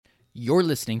You're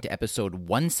listening to episode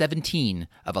 117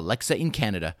 of Alexa in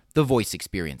Canada, The Voice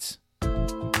Experience.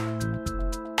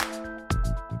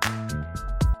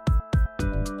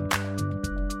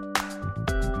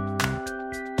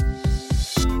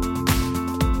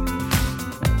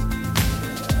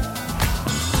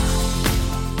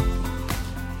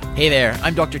 Hey there,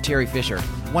 I'm Dr. Terry Fisher,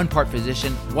 one part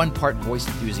physician, one part voice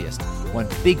enthusiast, one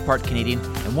big part Canadian,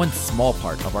 and one small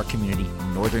part of our community,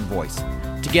 Northern Voice.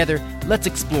 Together, let's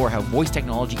explore how voice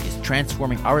technology is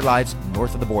transforming our lives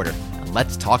north of the border. And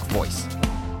let's talk voice.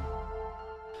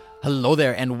 Hello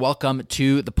there, and welcome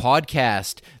to the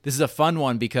podcast. This is a fun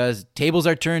one because tables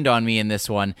are turned on me in this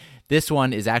one. This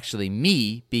one is actually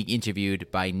me being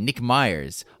interviewed by Nick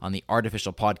Myers on the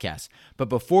Artificial Podcast. But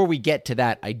before we get to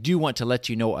that, I do want to let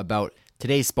you know about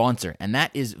today's sponsor, and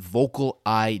that is Vocal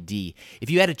ID.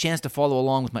 If you had a chance to follow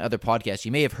along with my other podcasts,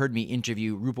 you may have heard me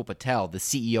interview Rupal Patel, the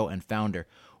CEO and founder.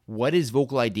 What is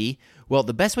Vocal ID? Well,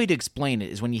 the best way to explain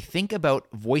it is when you think about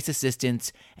voice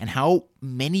assistants and how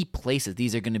many places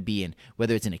these are going to be in,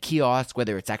 whether it's in a kiosk,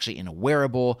 whether it's actually in a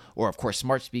wearable, or of course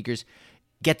smart speakers.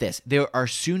 Get this, there are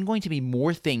soon going to be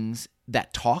more things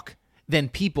that talk than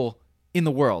people in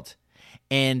the world.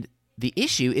 And the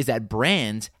issue is that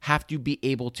brands have to be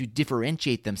able to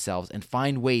differentiate themselves and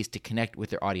find ways to connect with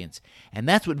their audience. And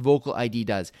that's what Vocal ID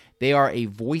does. They are a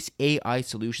voice AI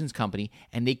solutions company,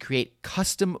 and they create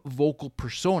custom vocal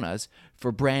personas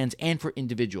for brands and for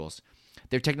individuals.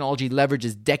 Their technology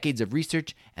leverages decades of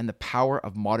research and the power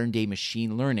of modern-day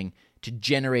machine learning to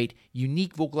generate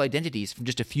unique vocal identities from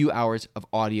just a few hours of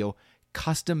audio,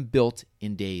 custom built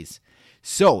in days.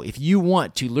 So if you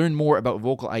want to learn more about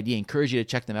Vocal ID, I encourage you to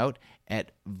check them out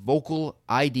at vocalid.ai.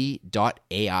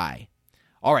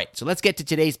 All right, so let's get to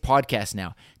today's podcast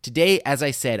now. Today, as I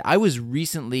said, I was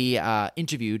recently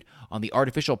interviewed on the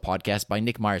Artificial Podcast by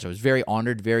Nick Myers. I was very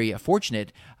honored, very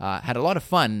fortunate, had a lot of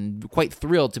fun, quite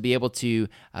thrilled to be able to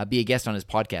be a guest on his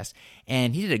podcast.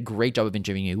 And he did a great job of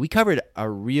interviewing me. We covered a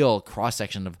real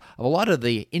cross-section of a lot of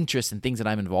the interests and things that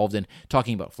I'm involved in,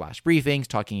 talking about flash briefings,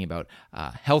 talking about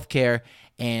healthcare,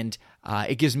 and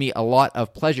it gives me a lot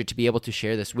of pleasure to be able to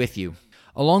share this with you.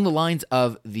 Along the lines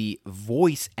of the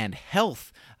voice and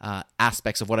health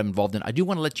aspects of what I'm involved in, I do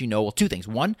want to let you know, well, two things.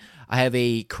 One, I have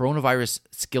a coronavirus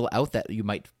skill out that you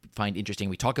might find interesting.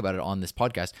 We talk about it on this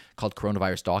podcast called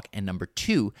Coronavirus Doc. And number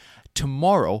two,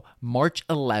 tomorrow, March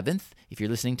 11th, if you're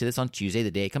listening to this on Tuesday,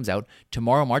 the day it comes out,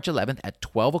 tomorrow, March 11th at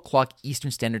 12 o'clock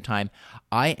Eastern Standard Time,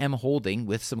 I am holding,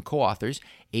 with some co-authors,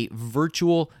 a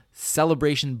virtual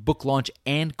celebration book launch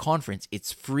and conference.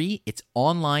 It's free, it's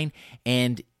online,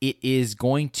 and it is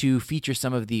going to feature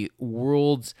some of the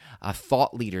world's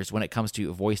thought leaders when it comes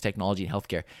to voice technology and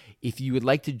healthcare. If you would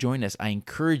like to join us, I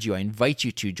encourage you, I invite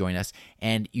you to join us,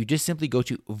 and you just simply go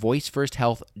to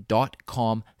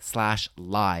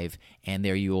voicefirst.com/live, and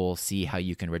there you will see how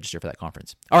you can register for that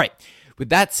conference. All right. With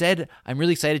that said, I'm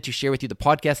really excited to share with you the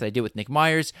podcast that I did with Nick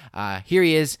Myers. Here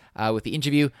he is with the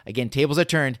interview. Again, tables are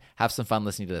turned. Have some fun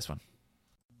listening to this one.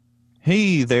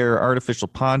 Hey there, Artificial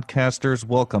Podcasters.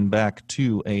 Welcome back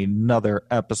to another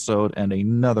episode and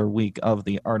another week of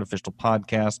the Artificial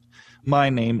Podcast.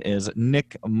 My name is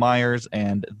Nick Myers,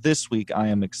 and this week I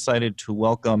am excited to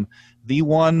welcome the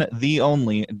one, the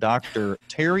only, Dr.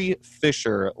 Terry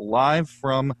Fisher, live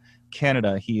from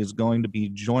Canada. He is going to be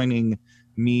joining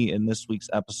me in this week's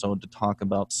episode to talk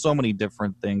about so many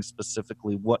different things,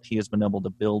 specifically what he has been able to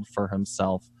build for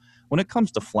himself. When it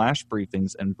comes to flash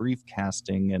briefings and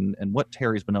briefcasting and what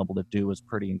Terry's been able to do is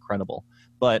pretty incredible.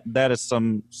 But that is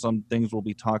some things we'll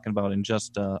be talking about in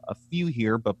just a few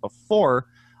here. But before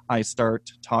I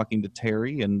start talking to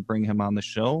Terry and bring him on the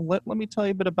show, let me tell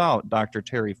you a bit about Dr.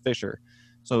 Terry Fisher.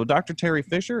 So Dr. Terry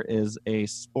Fisher is a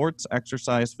sports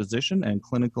exercise physician and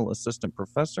clinical assistant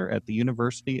professor at the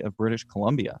University of British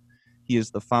Columbia. He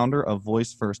is the founder of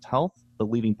Voice First Health, the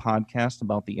leading podcast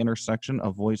about the intersection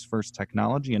of voice first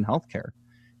technology and healthcare.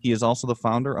 He is also the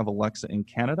founder of Alexa in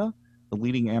Canada, the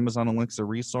leading Amazon Alexa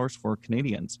resource for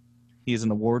Canadians. He is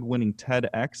an award-winning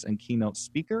TEDx and keynote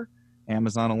speaker,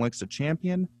 Amazon Alexa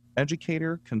champion,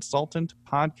 educator, consultant,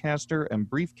 podcaster, and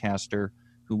briefcaster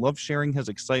who loves sharing his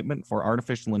excitement for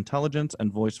artificial intelligence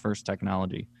and voice-first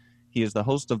technology. He is the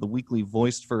host of the weekly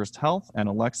Voice First Health and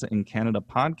Alexa in Canada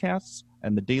podcasts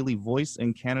and the daily Voice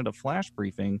in Canada flash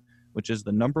briefing, which is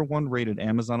the #1 rated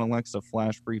Amazon Alexa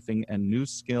flash briefing and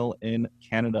news skill in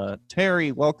Canada.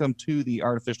 Terry, welcome to the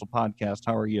Artificial Podcast.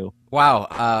 How are you? Wow,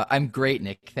 I'm great,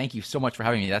 Nick. Thank you so much for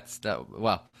having me. That's,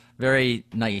 very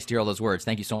nice to hear all those words.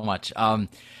 Thank you so much.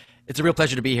 It's a real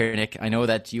pleasure to be here, Nick. I know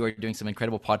that you are doing some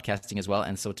incredible podcasting as well,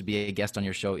 and so to be a guest on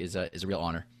your show is a real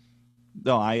honor.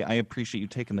 No, I appreciate you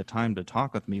taking the time to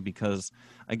talk with me because,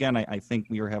 again, I think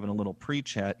we were having a little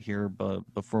pre-chat here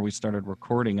before we started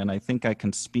recording, and I think I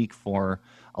can speak for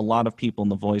a lot of people in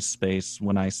the voice space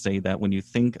when I say that when you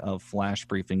think of flash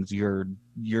briefings,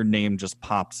 your name just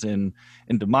pops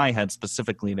into my head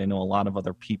specifically, and I know a lot of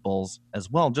other people's as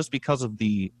well, just because of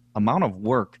the amount of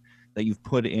work that you've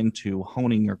put into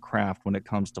honing your craft when it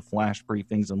comes to flash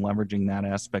briefings and leveraging that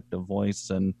aspect of voice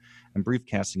and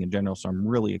briefcasting in general. So I'm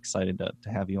really excited to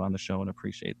have you on the show and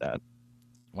appreciate that.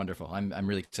 Wonderful. I'm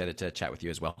really excited to chat with you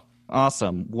as well.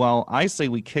 Awesome. Well, I say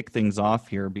we kick things off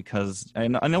here because I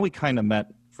know we kind of met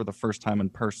for the first time in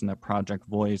person at Project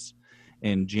Voice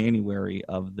in January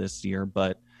of this year,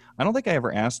 but I don't think I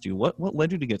ever asked you what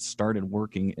led you to get started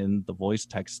working in the voice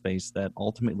tech space that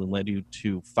ultimately led you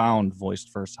to found Voice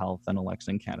First Health and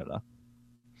Alexa in Canada.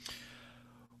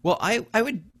 Well, I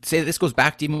would say this goes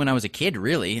back to even when I was a kid,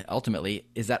 really, ultimately,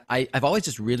 is that I've always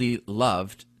just really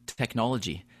loved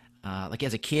technology. Like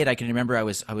as a kid, I can remember I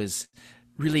was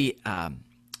really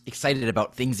excited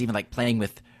about things, even like playing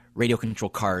with radio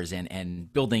controlled cars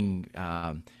and building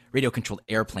radio controlled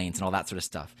airplanes and all that sort of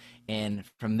stuff. And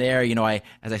from there, as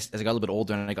I got a little bit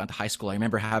older and I got into high school, I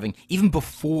remember having, even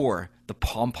before the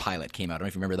Palm Pilot came out, I don't know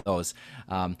if you remember those,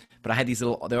 but I had these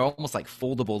they're almost like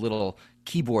foldable little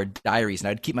keyboard diaries, and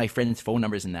I'd keep my friends' phone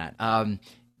numbers in that.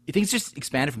 Things just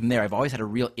expanded from there. I've always had a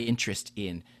real interest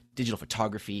in digital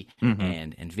photography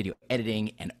and video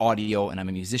editing and audio, and I'm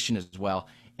a musician as well.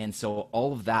 And so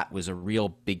all of that was a real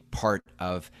big part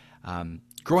of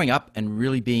growing up and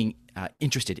really being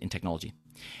interested in technology.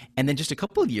 And then just a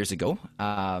couple of years ago,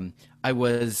 I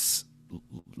was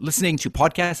listening to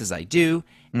podcasts as I do,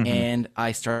 and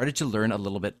I started to learn a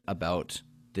little bit about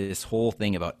this whole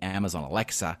thing about Amazon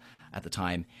Alexa at the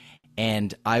time,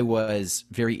 and I was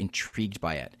very intrigued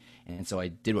by it. And so I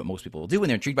did what most people will do when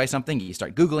they're intrigued by something. You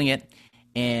start Googling it,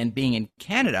 and being in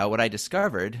Canada, what I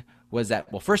discovered was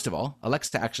that, well, first of all,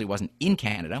 Alexa actually wasn't in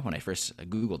Canada when I first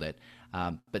Googled it.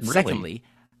 But Really? secondly,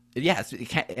 yes,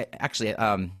 actually,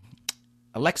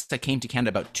 Alexa came to Canada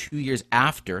about 2 years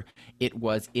after it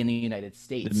was in the United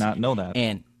States. Did not know that.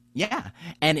 And yeah,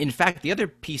 and in fact, the other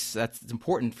piece that's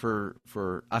important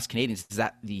for us Canadians is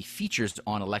that the features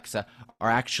on Alexa are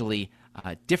actually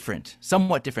different,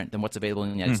 somewhat different than what's available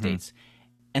in the United States.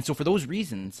 And so for those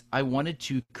reasons, I wanted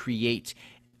to create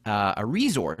a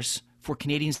resource for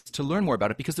Canadians to learn more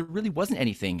about it, because there really wasn't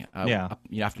anything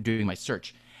after doing my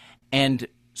search. And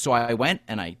so I went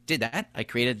and I did that. I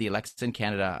created the Alexa in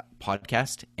Canada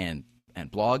podcast and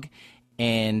blog.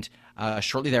 And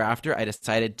shortly thereafter, I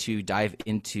decided to dive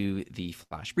into the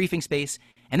flash briefing space.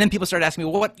 And then people started asking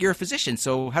me, well, you're a physician,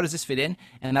 so how does this fit in?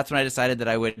 And that's when I decided that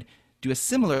I would do a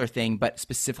similar thing, but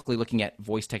specifically looking at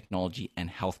voice technology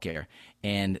and healthcare.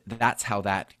 And that's how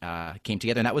that came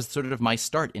together. And that was sort of my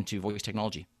start into voice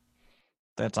technology.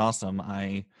 That's awesome.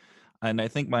 I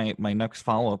think my next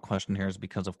follow-up question here is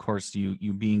because, of course,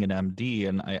 you being an MD,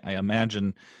 and I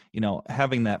imagine,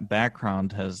 having that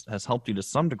background has helped you to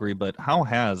some degree, but how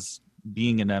has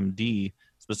being an MD,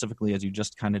 specifically as you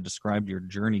just kind of described your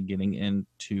journey getting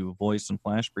into voice and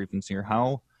flash briefings here,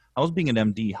 how has being an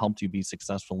MD helped you be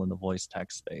successful in the voice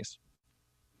tech space?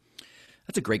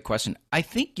 That's a great question. I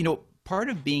think, part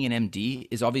of being an MD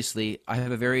is obviously I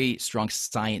have a very strong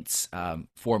science,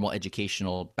 formal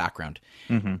educational background.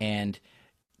 And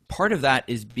part of that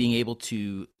is being able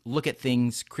to look at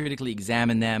things, critically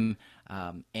examine them,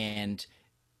 and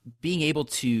being able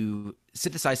to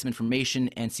synthesize some information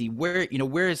and see where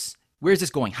is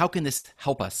this going? How can this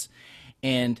help us?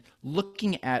 And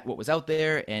looking at what was out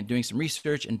there and doing some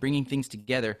research and bringing things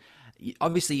together,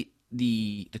 obviously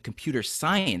the computer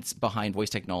science behind voice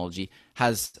technology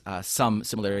has some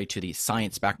similarity to the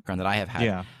science background that I have had.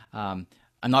 Yeah. I'm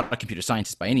not a computer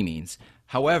scientist by any means.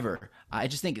 However, I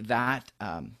just think that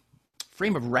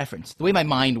frame of reference, the way my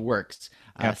mind works,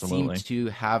 seems to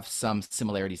have some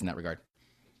similarities in that regard.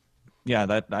 Yeah,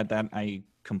 that I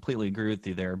completely agree with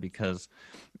you there, because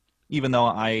even though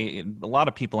a lot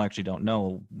of people actually don't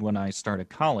know, when I started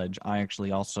college, I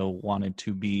actually also wanted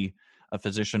to be a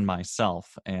physician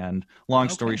myself. And long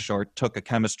story short, took a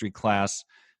chemistry class.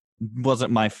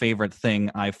 Wasn't my favorite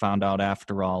thing, I found out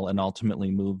after all, and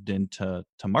ultimately moved into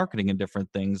marketing and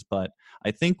different things. But I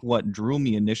think what drew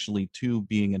me initially to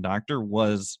being a doctor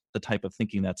was the type of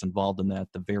thinking that's involved in that,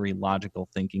 the very logical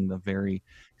thinking, the very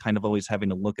kind of always having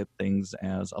to look at things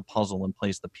as a puzzle and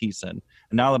place the piece in. And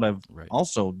now that I've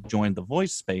also joined the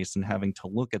voice space and having to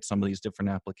look at some of these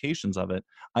different applications of it,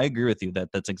 I agree with you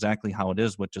that that's exactly how it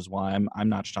is, which is why I'm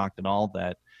not shocked at all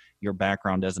that your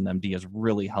background as an MD has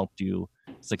really helped you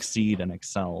succeed and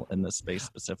excel in this space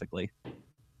specifically.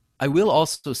 I will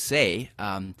also say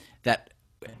that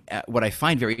what I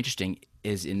find very interesting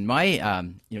is in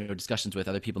my discussions with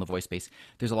other people in the voice space,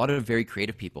 there's a lot of very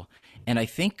creative people, and I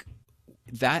think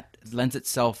that lends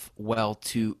itself well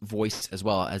to voice as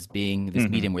well as being this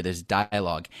medium where there's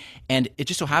dialogue. And it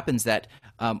just so happens that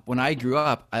when I grew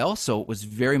up, I also was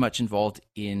very much involved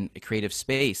in a creative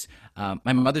space.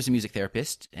 My mother's a music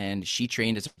therapist, and she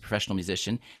trained as a professional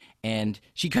musician. And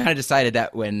she kind of decided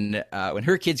that when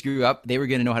her kids grew up, they were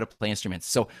going to know how to play instruments.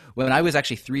 So when I was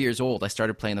actually 3 years old, I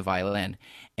started playing the violin,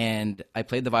 and I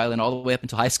played the violin all the way up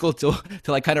until high school, till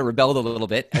I kind of rebelled a little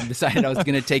bit and decided I was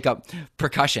going to take up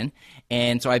percussion.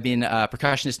 And so I've been a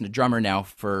percussionist and a drummer now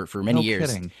for many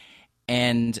years. Kidding.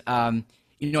 And and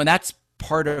that's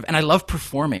part of, and I love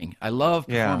performing.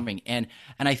 And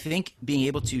I think being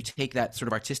able to take that sort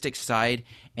of artistic side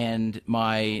and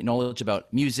my knowledge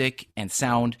about music and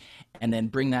sound, and then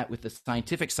bring that with the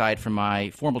scientific side from my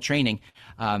formal training,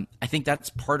 I think that's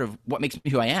part of what makes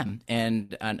me who I am,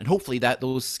 and hopefully that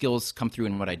those skills come through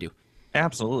in what I do.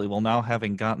 Absolutely. Well, now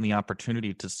having gotten the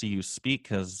opportunity to see you speak,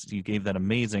 because you gave that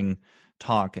amazing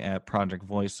talk at Project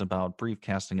Voice about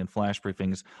briefcasting and flash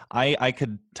briefings, I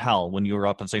could tell when you were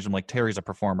up on stage, I'm like, Terry's a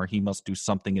performer. He must do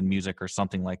something in music or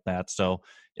something like that. So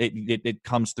it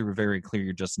comes through very clear.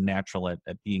 You're just natural at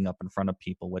being up in front of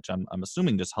people, which I'm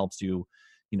assuming just helps you,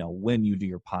 when you do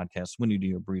your podcast, when you do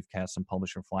your briefcasts and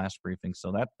publish your flash briefings.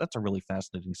 So that's a really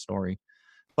fascinating story.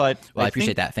 But Well, I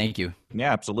appreciate that. Thank you.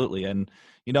 Yeah, absolutely. And,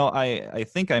 I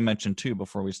think I mentioned too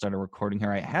before we started recording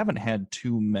here, I haven't had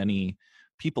too many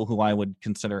people who I would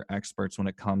consider experts when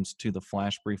it comes to the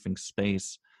flash briefing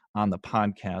space on the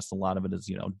podcast. A lot of it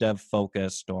is, dev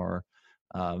focused or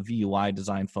VUI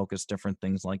design focused, different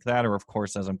things like that. Or, of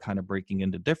course, as I'm kind of breaking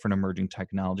into different emerging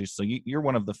technologies. So you're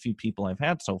one of the few people I've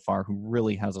had so far who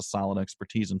really has a solid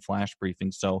expertise in flash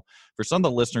briefing. So for some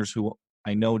of the listeners who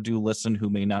I know do listen, who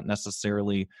may not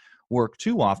necessarily work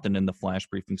too often in the flash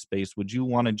briefing space, would you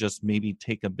want to just maybe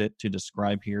take a bit to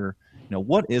describe here,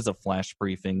 what is a flash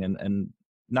briefing, and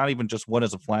not even just what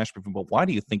is a flash briefing, but why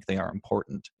do you think they are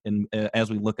important as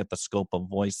we look at the scope of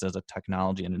voice as a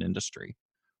technology in an industry?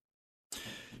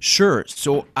 Sure.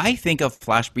 So I think of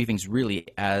flash briefings really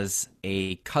as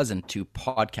a cousin to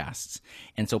podcasts.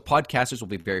 And so podcasters will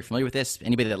be very familiar with this.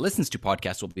 Anybody that listens to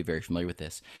podcasts will be very familiar with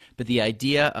this. But the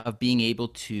idea of being able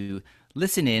to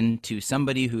listen in to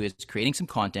somebody who is creating some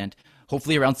content,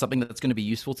 hopefully around something that's going to be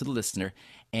useful to the listener,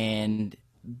 and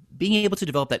being able to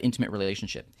develop that intimate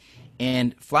relationship.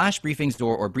 And flash briefings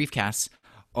or briefcasts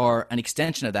are an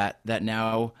extension of that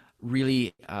now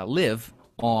really live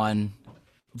on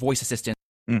voice assistant,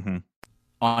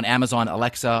 on Amazon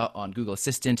Alexa, on Google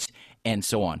Assistant, and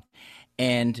so on.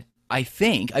 And I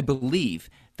believe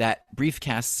that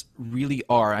briefcasts really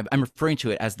are, I'm referring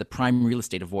to it as the prime real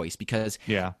estate of voice, because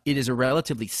it is a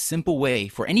relatively simple way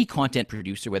for any content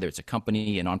producer, whether it's a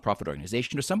company, a nonprofit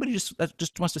organization, or somebody that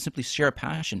just wants to simply share a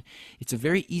passion. It's a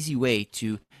very easy way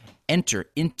to enter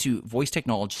into voice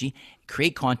technology,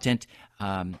 create content,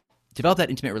 develop that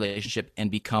intimate relationship, and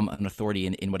become an authority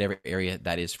in whatever area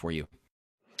that is for you.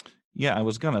 Yeah, I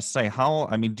was going to say,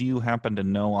 do you happen to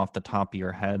know off the top of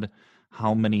your head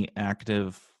how many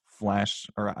active flash,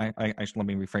 or let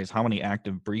me rephrase, how many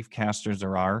active briefcasters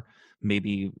there are,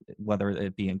 maybe whether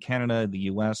it be in Canada, the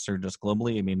US, or just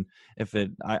globally?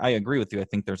 I agree with you. I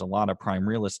think there's a lot of prime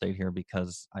real estate here,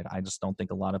 because I just don't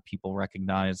think a lot of people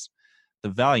recognize the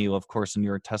value. Of course, and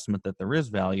you're a testament that there is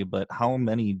value, but how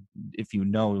many, if you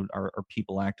know, are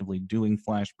people actively doing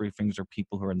flash briefings, or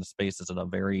people who are in the space? Is it a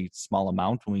very small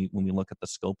amount when we look at the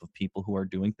scope of people who are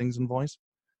doing things in voice?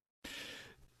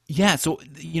 Yeah, so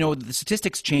the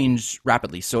statistics change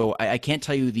rapidly, so I can't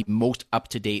tell you the most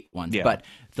up-to-date ones. Yeah. But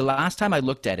the last time I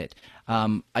looked at it,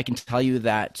 I can tell you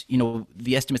that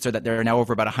the estimates are that there are now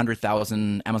over about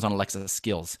 100,000 Amazon Alexa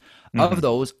skills. Of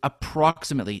those,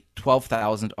 approximately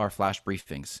 12,000 are flash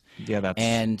briefings. Yeah,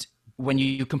 and when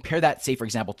you compare that, say for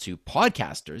example, to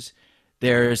podcasters,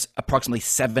 there's approximately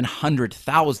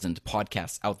 700,000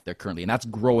 podcasts out there currently, and that's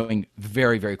growing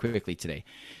very, very quickly today.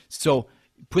 So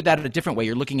put that in a different way,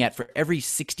 you're looking at, for every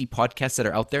 60 podcasts that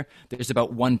are out there, there's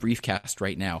about one briefcast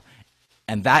right now.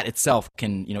 And that itself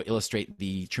can, illustrate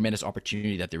the tremendous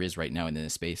opportunity that there is right now in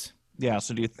this space. Yeah.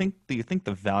 So do you think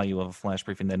the value of a flash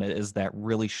briefing then is that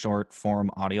really short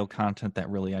form audio content that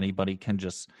really anybody can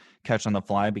just catch on the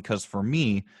fly? Because for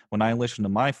me, when I listen to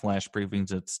my flash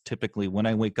briefings, it's typically when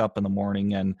I wake up in the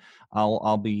morning, and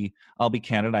I'll be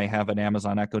candid. I have an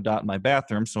Amazon Echo Dot in my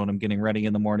bathroom, so when I'm getting ready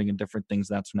in the morning and different things,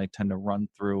 that's when I tend to run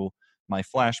through my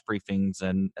flash briefings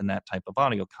and that type of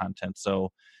audio content.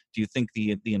 So do you think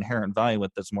the inherent value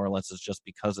with this more or less is just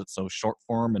because it's so short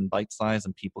form and bite size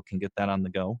and people can get that on the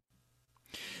go?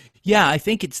 Yeah, I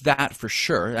think it's that for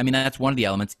sure. I mean, that's one of the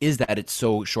elements is that it's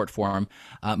so short form.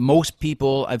 Most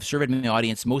people, I've surveyed my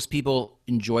audience, most people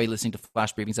enjoy listening to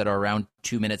flash briefings that are around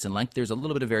 2 minutes in length. There's a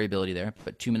little bit of variability there,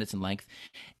 but 2 minutes in length.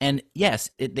 And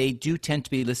yes, they do tend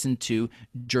to be listened to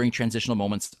during transitional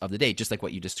moments of the day, just like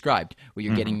what you described, where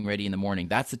you're getting ready in the morning.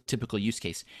 That's a typical use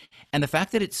case. And the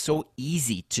fact that it's so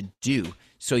easy to do,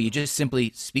 so you just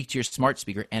simply speak to your smart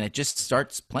speaker and it just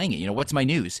starts playing it. You know, what's my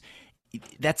news?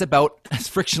 That's about as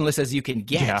frictionless as you can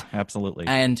get. Yeah, absolutely.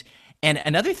 And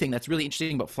another thing that's really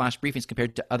interesting about flash briefings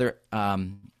compared to other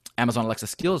Amazon Alexa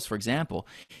skills, for example,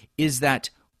 is that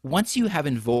once you have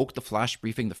invoked the flash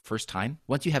briefing the first time,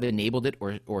 once you have enabled it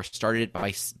or started it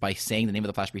by saying the name of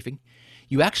the flash briefing,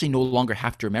 you actually no longer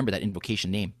have to remember that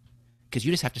invocation name because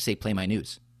you just have to say play my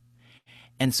news.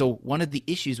 And so one of the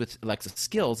issues with Alexa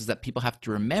skills is that people have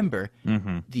to remember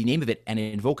the name of it and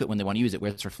invoke it when they want to use it,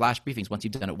 whereas for flash briefings, once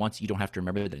you've done it once, you don't have to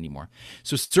remember it anymore.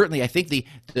 So certainly I think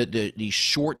the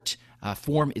short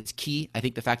form is key. I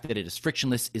think the fact that it is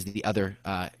frictionless is the other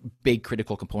big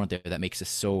critical component there that makes this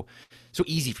so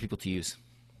easy for people to use.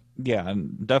 Yeah,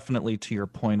 and definitely to your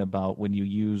point about when you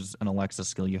use an Alexa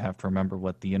skill, you have to remember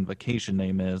what the invocation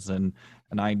name is. And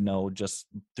I know just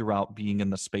throughout being in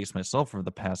the space myself for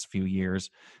the past few years,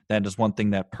 that is one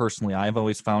thing that personally I've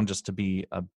always found just to be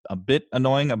a bit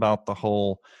annoying about the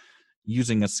whole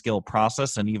using a skill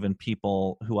process. And even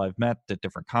people who I've met at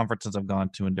different conferences I've gone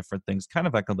to and different things kind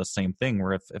of echo the same thing,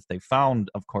 where if they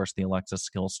found, of course, the Alexa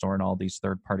skill store and all these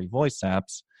third-party voice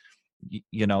apps,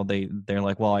 you know, they're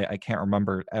like, well, I can't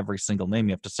remember every single name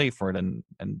you have to say for it. And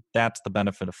that's the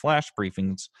benefit of flash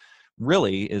briefings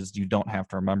really, is you don't have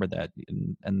to remember that.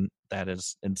 And that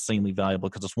is insanely valuable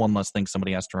because it's one less thing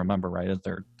somebody has to remember, right? As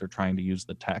they're trying to use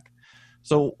the tech.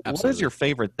 So Absolutely. What is your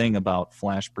favorite thing about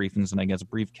flash briefings and I guess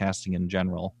briefcasting in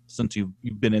general, since you've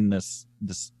been in this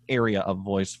area of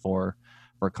voice for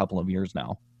a couple of years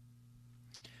now?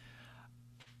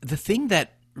 The thing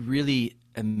that really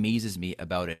amazes me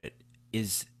about it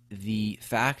is the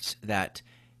fact that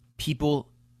people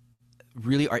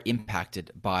really are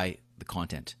impacted by the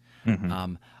content.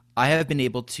 I have been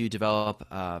able to develop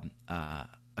a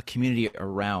community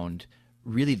around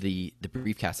really the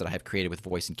briefcast that I have created with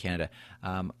Voice in Canada.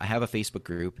 I have a Facebook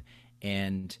group,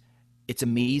 and it's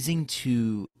amazing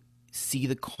to see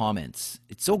the comments.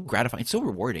 It's so gratifying. It's so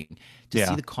rewarding to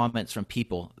see the comments from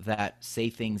people that say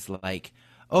things like,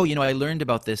 oh, you know, I learned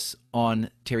about this on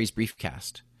Terry's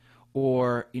briefcast.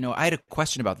 Or, you know, I had a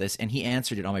question about this and he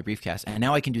answered it on my briefcast, and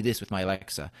now I can do this with my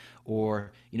Alexa.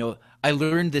 Or, you know, I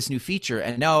learned this new feature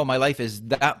and now my life is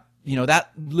that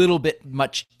little bit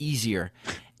much easier.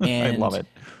 And I love it.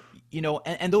 You know,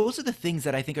 and those are the things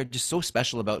that I think are just so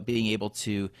special about being able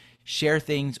to share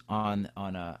things on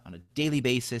a daily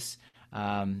basis,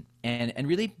 and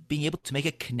really being able to make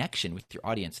a connection with your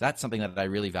audience. That's something that I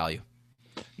really value.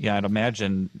 Yeah, I'd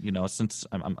imagine, you know, since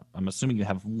I'm assuming you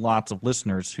have lots of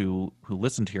listeners who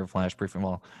listen to your flash briefing.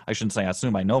 Well, I shouldn't say I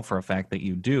assume, I know for a fact that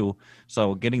you do.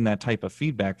 So getting that type of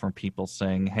feedback from people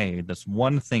saying, hey, this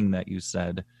one thing that you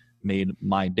said made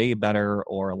my day better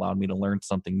or allowed me to learn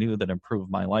something new that improved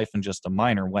my life in just a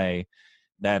minor way,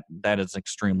 that is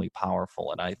extremely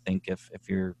powerful. And I think if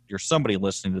you're somebody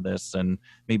listening to this and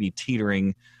maybe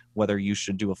teetering whether you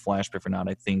should do a flash brief or not,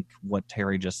 I think what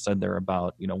Terry just said there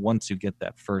about, you know, once you get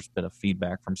that first bit of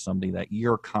feedback from somebody that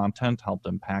your content helped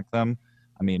impact them,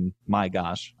 I mean, my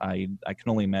gosh, I can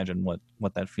only imagine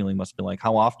what that feeling must be like.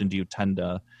 How often do you tend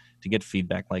to get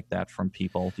feedback like that from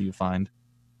people, do you find?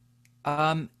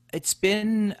 It's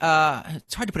been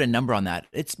it's hard to put a number on that.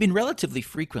 It's been relatively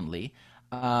frequently.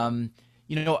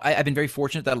 You know, I've been very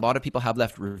fortunate that a lot of people have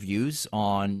left reviews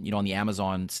on the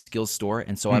Amazon Skills Store,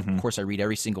 and so of course I read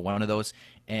every single one of those,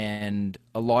 and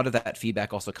a lot of that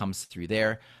feedback also comes through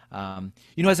there.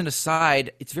 You know, as an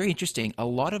aside, it's very interesting. A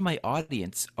lot of my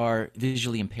audience are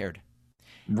visually impaired.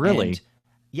 Really? And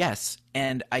yes,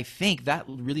 and I think that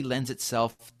really lends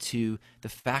itself to the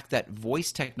fact that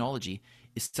voice technology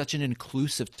is such an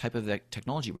inclusive type of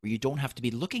technology where you don't have to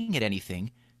be looking at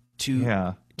anything to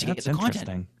get the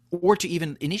content or to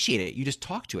even initiate it. You just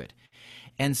talk to it.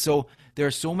 And so there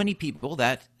are so many people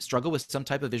that struggle with some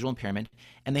type of visual impairment,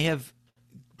 and they have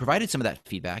provided some of that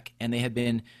feedback, and they have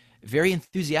been very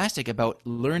enthusiastic about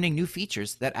learning new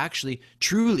features that actually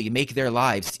truly make their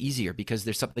lives easier, because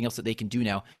there's something else that they can do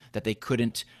now that they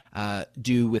couldn't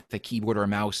do with a keyboard or a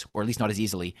mouse, or at least not as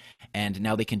easily. And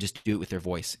now they can just do it with their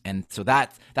voice. And so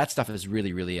that stuff is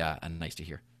really, really nice to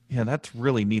hear. Yeah, that's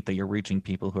really neat that you're reaching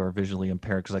people who are visually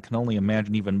impaired, because I can only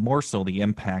imagine even more so the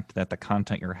impact that the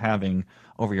content you're having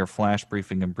over your flash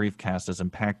briefing and briefcast is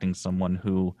impacting someone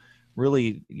who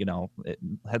really,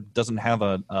 doesn't have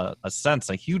a sense,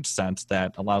 a huge sense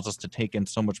that allows us to take in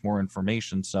so much more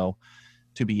information. So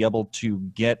to be able to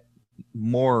get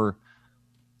more,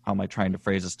 how am I trying to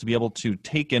phrase this? To be able to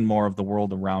take in more of the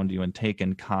world around you and take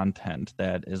in content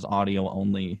that is audio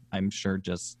only, I'm sure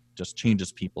just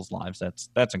changes people's lives.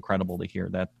 That's incredible to hear.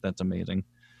 That's amazing.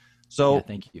 Yeah, So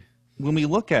thank you. when we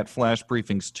look at flash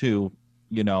briefings too,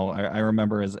 I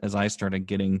remember as I started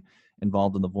getting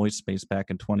involved in the voice space back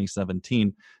in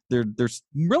 2017, there's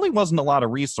really wasn't a lot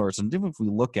of resources. And even if we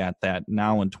look at that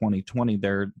now in 2020,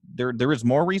 there is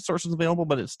more resources available,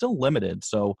 but it's still limited.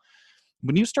 So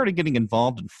when you started getting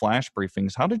involved in flash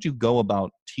briefings, how did you go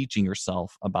about teaching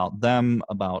yourself about them,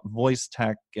 about voice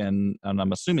tech, and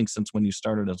I'm assuming since when you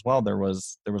started as well, there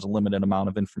was a limited amount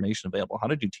of information available. How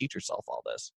did you teach yourself all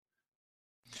this?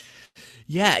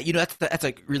 Yeah, that's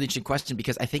a really interesting question,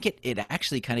 because I think it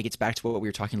actually kind of gets back to what we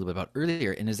were talking a little bit about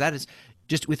earlier, and is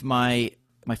just with my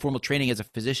formal training as a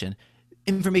physician,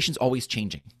 information's always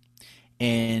changing.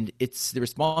 And it's the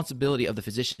responsibility of the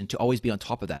physician to always be on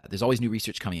top of that. There's always new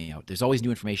research coming out. There's always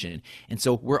new information. And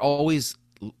so we're always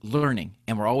learning,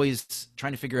 and we're always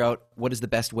trying to figure out what is the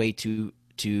best way to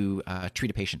treat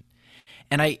a patient.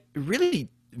 And I really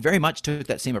very much took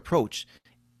that same approach,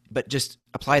 but just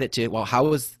applied it to, well,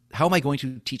 how am I going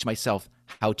to teach myself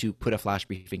how to put a flash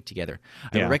briefing together?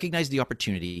 I recognized the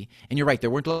opportunity, and you're right, there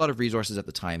weren't a lot of resources at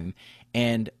the time,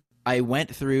 and I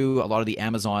went through a lot of the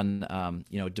Amazon,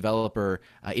 developer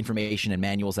information and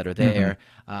manuals that are there.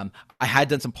 I had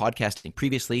done some podcasting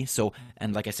previously,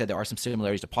 and like I said, there are some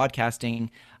similarities to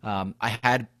podcasting. I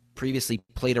had previously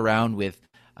played around with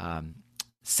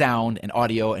sound and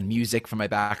audio and music from my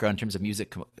background in terms of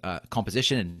music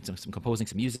composition and some composing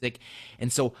some music,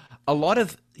 and so a lot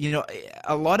of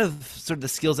sort of the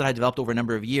skills that I developed over a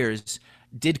number of years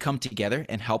did come together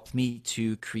and helped me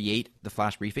to create the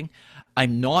flash briefing.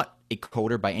 I'm not a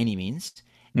coder by any means,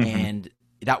 and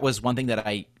that was one thing that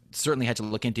I certainly had to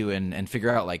look into and figure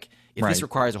out, like, if this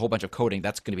requires a whole bunch of coding,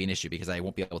 that's going to be an issue because I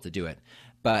won't be able to do it.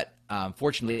 But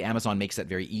fortunately, Amazon makes that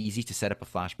very easy to set up a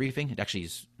flash briefing. It actually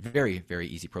is very, very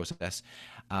easy process.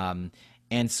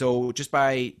 And so just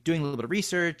by doing a little bit of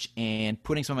research and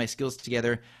putting some of my skills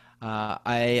together,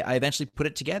 I eventually put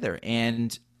it together.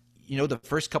 And the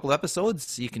first couple of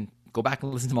episodes, you can go back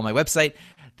and listen to them on my website.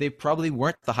 They probably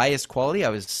weren't the highest quality. I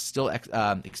was still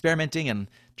experimenting and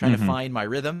trying to find my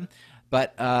rhythm.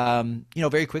 But,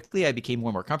 very quickly I became more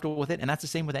and more comfortable with it. And that's the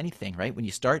same with anything, right? When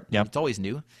you start, it's always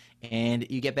new, and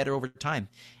you get better over time.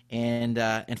 And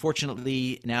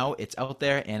fortunately now it's out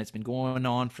there, and it's been going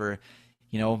on for,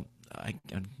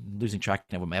 I'm losing track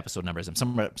now with my episode numbers. I'm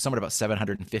somewhere about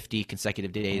 750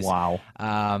 consecutive days. Wow.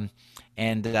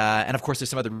 And of course, there's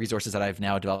some other resources that I've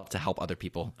now developed to help other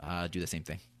people do the same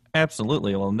thing.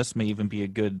 Absolutely. Well, and this may even be a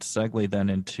good segue then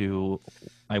into,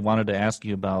 I wanted to ask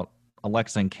you about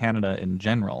Alexa in Canada in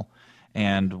general,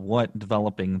 and what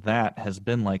developing that has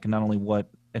been like, not only what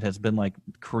it has been like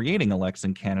creating Alexa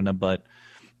in Canada, but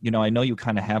I know you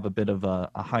kind of have a bit of a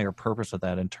higher purpose of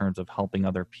that in terms of helping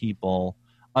other people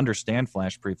understand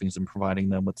flash briefings and providing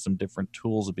them with some different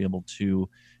tools to be able to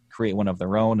create one of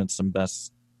their own, and some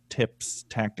best tips,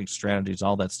 tactics, strategies,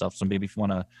 all that stuff. So maybe if you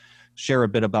want to share a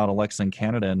bit about Alexa in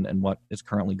Canada and what is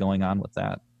currently going on with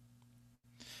that.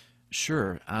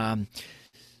 Sure.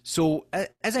 So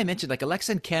as I mentioned, like,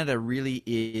 Alexa in Canada really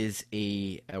is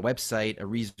a website, a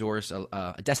resource,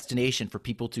 a destination for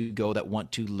people to go that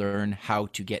want to learn how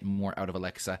to get more out of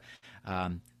Alexa.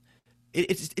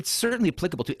 It's certainly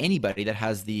applicable to anybody that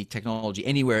has the technology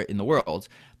anywhere in the world,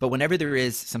 but whenever there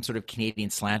is some sort of Canadian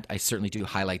slant, I certainly do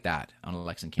highlight that on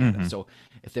Alexa in Canada. So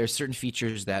if there are certain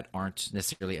features that aren't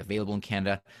necessarily available in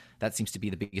Canada, that seems to be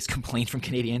the biggest complaint from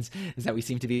Canadians, is that we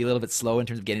seem to be a little bit slow in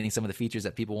terms of getting some of the features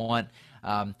that people want.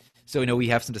 So we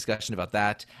have some discussion about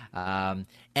that. And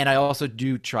I also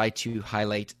do try to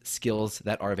highlight skills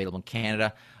that are available in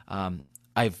Canada.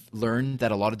 I've learned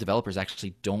that a lot of developers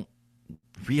actually don't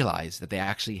realize that they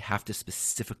actually have to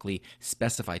specifically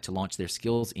specify to launch their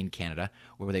skills in Canada,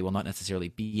 or they will not necessarily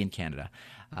be in Canada.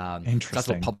 Interesting. So that's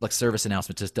a public service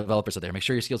announcement to developers out there. Make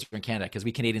sure your skills are in Canada, because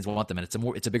we Canadians want them, and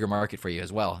it's a bigger market for you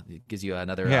as well. It gives you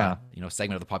another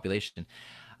segment of the population.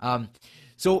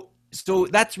 So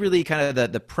that's really kind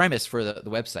of the premise for the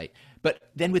website. But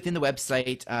then within the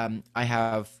website, I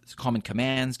have common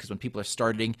commands, because when people are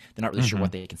starting, they're not really sure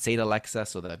what they can say to Alexa,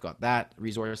 so that I've got that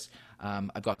resource.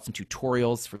 I've got some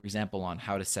tutorials, for example, on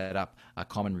how to set up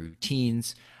common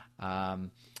routines. Of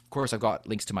course, I've got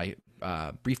links to my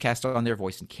Briefcast on there,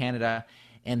 Voice in Canada.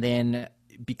 And then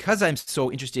because I'm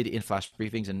so interested in flash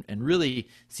briefings and really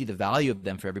see the value of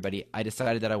them for everybody, I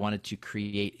decided that I wanted to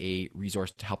create a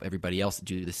resource to help everybody else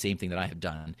do the same thing that I have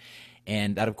done.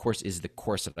 And that, of course, is the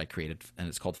course that I created, and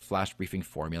it's called Flash Briefing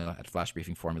Formula at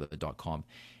flashbriefingformula.com.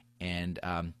 And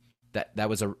that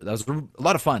was a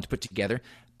lot of fun to put together.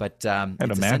 But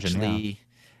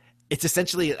it's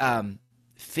essentially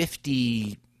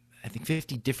 50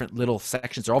 different little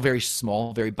sections. They're all very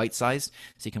small, very bite-sized,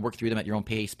 so you can work through them at your own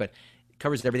pace. But it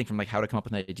covers everything from like how to come up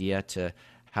with an idea to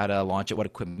how to launch it, what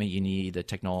equipment you need, the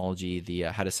technology, the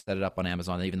how to set it up on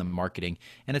Amazon, and even the marketing.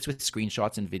 And it's with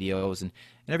screenshots and videos and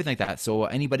everything like that. So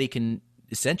anybody can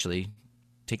essentially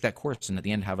take that course and at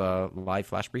the end have a live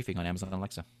flash briefing on Amazon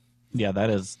Alexa. Yeah, that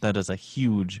is a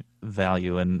huge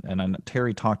value. And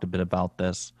Terry talked a bit about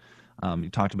this. You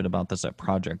talked a bit about this at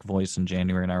Project Voice in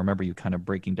January, and I remember you kind of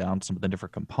breaking down some of the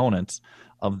different components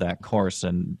of that course.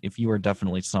 And if you are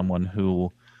definitely someone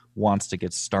who wants to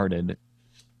get started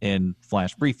in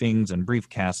flash briefings and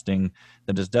briefcasting,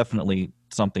 that is definitely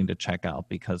something to check out,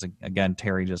 because again,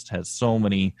 Terry just has so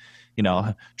many,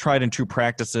 tried and true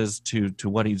practices to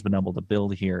what he's been able to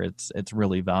build here. It's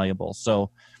really valuable.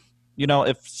 So,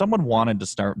 if someone wanted to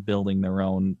start building their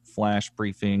own flash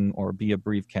briefing or be a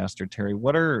briefcaster, Terry,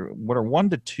 what are 1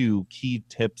 to 2 key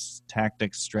tips,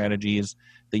 tactics, strategies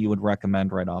that you would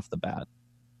recommend right off the bat?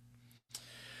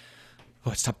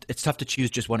 Oh, it's tough to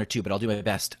choose just 1 or 2, but I'll do my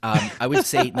best. I would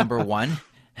say number one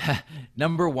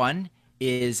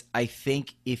is, I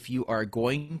think if you are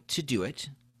going to do it,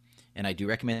 and I do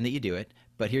recommend that you do it,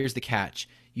 but here's the catch: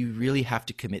 you really have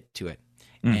to commit to it.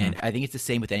 Mm-hmm. And I think it's the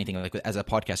same with anything. Like as a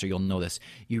podcaster, you'll know this.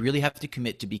 You really have to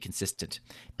commit to be consistent,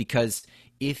 because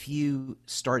if you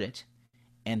start it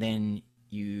and then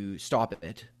you stop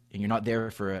it and you're not there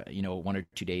for 1 or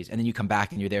 2 days, and then you come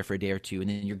back and you're there for a day or two, and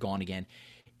then you're gone again,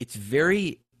 it's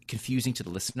very confusing to the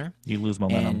listener. You lose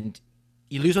momentum.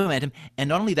 And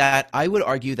not only that, I would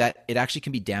argue that it actually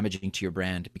can be damaging to your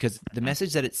brand, because the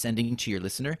message that it's sending to your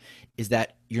listener is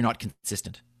that you're not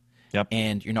consistent. Yep.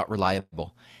 And you're not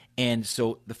reliable. And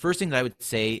so the first thing that I would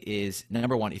say is,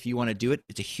 number one, if you want to do it,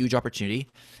 it's a huge opportunity,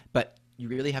 but you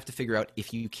really have to figure out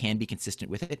if you can be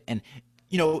consistent with it. And,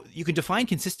 you can define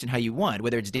consistent how you want,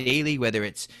 whether it's daily, whether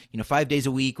it's, 5 days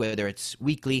a week, whether it's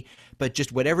weekly, but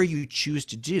just whatever you choose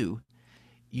to do,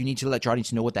 you need to let your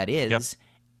audience know what that is.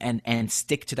 Yep. And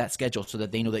stick to that schedule so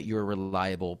that they know that you're a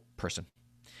reliable person.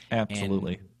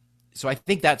 Absolutely. And so I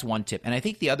think that's one tip. And I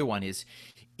think the other one is,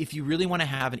 if you really want to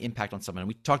have an impact on someone, and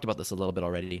we talked about this a little bit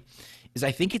already, is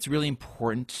I think it's really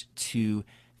important to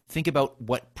think about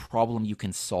what problem you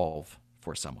can solve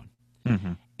for someone.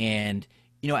 Mm-hmm. And,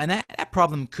 and that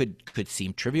problem could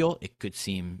seem trivial. It could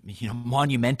seem,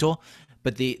 monumental,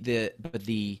 but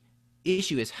the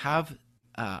issue is, have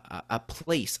a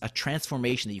place, a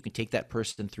transformation that you can take that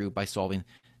person through by solving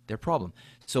their problem.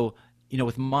 So,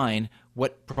 with mine,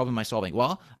 what problem am I solving?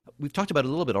 Well, we've talked about it a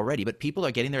little bit already, but people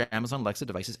are getting their Amazon Alexa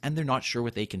devices and they're not sure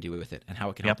what they can do with it and how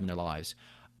it can help them in their lives.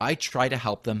 I try to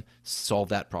help them solve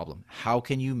that problem. How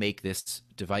can you make this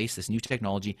device, this new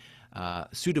technology,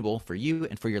 suitable for you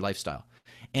and for your lifestyle?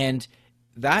 And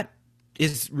that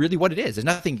is really what it is. There's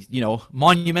nothing,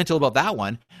 monumental about that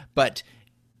one, but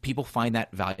people find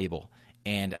that valuable.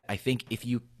 And I think if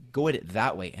you go at it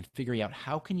that way and figuring out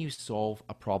how can you solve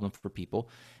a problem for people,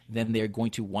 then they're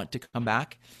going to want to come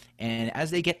back. And as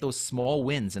they get those small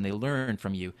wins and they learn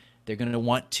from you, they're going to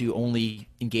want to only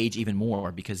engage even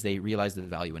more because they realize the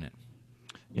value in it.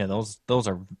 Yeah, those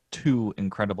are 2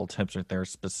 incredible tips right there.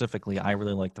 Specifically, I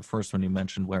really like the first one you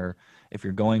mentioned, where if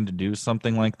you're going to do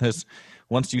something like this,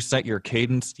 once you set your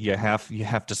cadence, you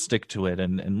have to stick to it.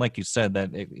 And like you said,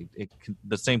 that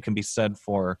the same can be said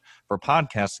for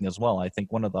podcasting as well. I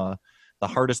think one of the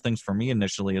hardest things for me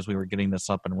initially, as we were getting this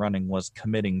up and running, was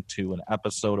committing to an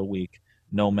episode a week,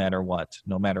 no matter what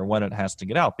it has to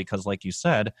get out. Because like you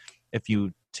said, if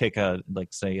you take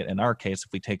say in our case,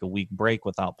 if we take a week break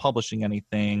without publishing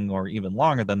anything, or even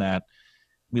longer than that,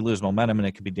 we lose momentum, and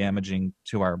it could be damaging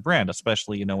to our brand,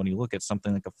 especially, when you look at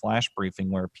something like a flash briefing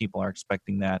where people are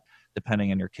expecting that,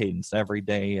 depending on your cadence, every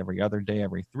day, every other day,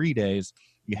 every 3 days,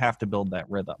 you have to build that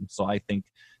rhythm. So I think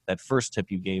that first tip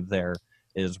you gave there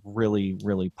is really,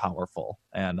 really powerful.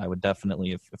 And I would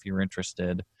definitely, if you're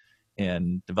interested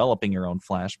in developing your own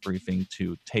flash briefing,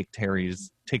 to take Terry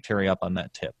up on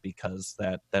that tip, because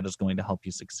that is going to help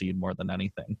you succeed more than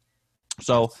anything.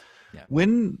 So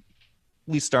when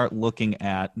we start looking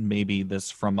at maybe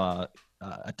this from a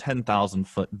 10,000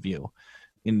 foot view,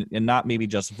 in not maybe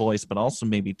just voice, but also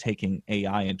maybe taking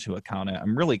AI into account.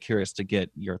 I'm really curious to get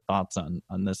your thoughts on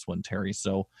this one, Terry.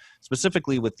 So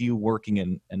specifically with you working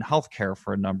in healthcare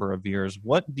for a number of years,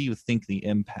 what do you think the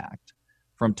impact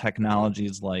from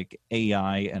technologies like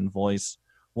AI and voice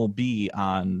will be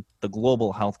on the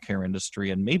global healthcare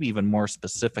industry, and maybe even more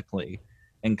specifically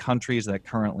in countries that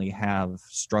currently have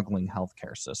struggling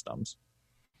healthcare systems?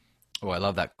 Oh, I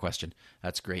love that question.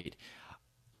 That's great.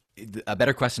 A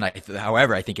better question,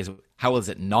 however, I think is how is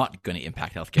it not going to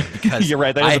impact healthcare? Because you're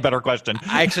right. That is a better question.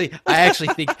 I actually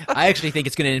think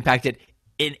it's going to impact it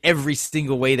in every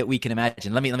single way that we can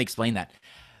imagine. Let me explain that.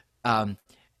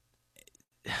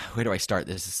 Where do I start?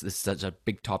 This is such a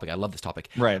big topic. I love this topic.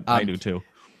 Right, I do too.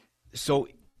 So,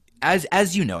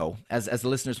 as you know, as the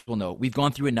listeners will know, we've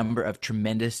gone through a number of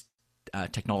tremendous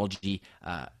technology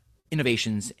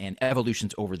innovations and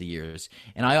evolutions over the years.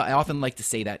 And I often like to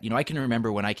say that, I can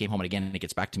remember when I came home, and again, it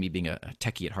gets back to me being a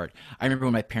techie at heart. I remember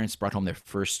when my parents brought home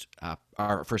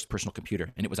our first personal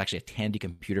computer, and it was actually a Tandy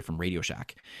computer from Radio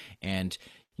Shack. And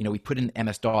we put in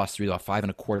MS-DOS through a 5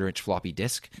 1/4-inch floppy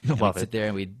disk. And we'd sit there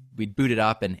and we'd boot it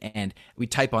up and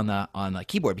we'd type on the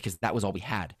keyboard because that was all we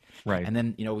had. Right. And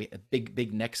then a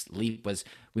big next leap was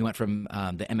we went from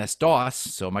the MS-DOS,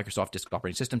 so Microsoft Disk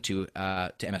Operating System, to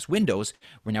MS Windows,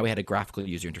 where now we had a graphical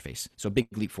user interface. So a big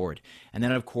leap forward. And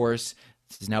then of course,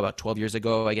 this is now about 12 years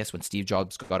ago, I guess, when Steve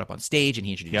Jobs got up on stage and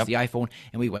he introduced the iPhone,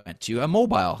 and we went to a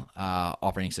mobile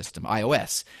operating system,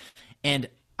 iOS. And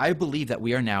I believe that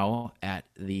we are now at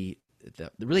really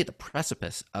at the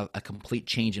precipice of a complete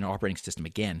change in our operating system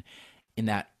again, in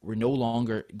that we're no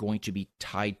longer going to be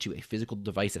tied to a physical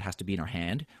device that has to be in our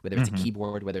hand, whether it's a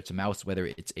keyboard, whether it's a mouse, whether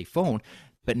it's a phone.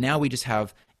 But now we just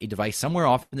have a device somewhere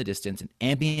off in the distance, an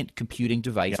ambient computing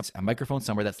device, a microphone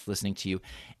somewhere that's listening to you.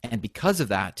 And because of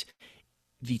that,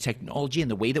 the technology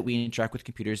and the way that we interact with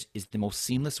computers is the most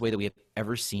seamless way that we have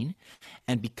ever seen.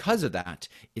 And because of that,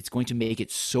 it's going to make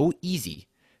it so easy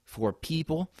for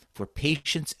people, for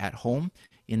patients at home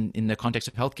in the context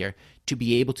of healthcare, to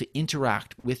be able to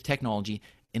interact with technology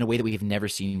in a way that we have never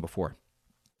seen before.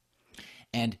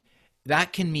 And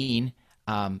that can mean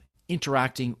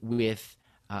interacting with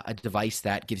a device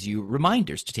that gives you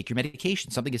reminders to take your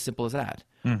medication, something as simple as that.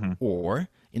 Or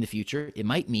in the future, it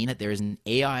might mean that there is an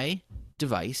AI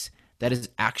device that is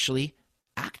actually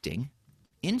acting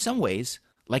in some ways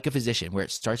like a physician, where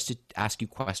it starts to ask you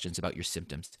questions about your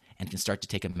symptoms and can start to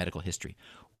take a medical history.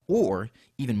 Or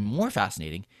even more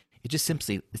fascinating, it just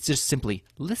simply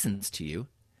listens to you,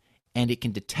 and it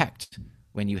can detect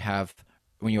when you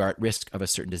are at risk of a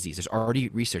certain disease. There's already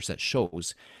research that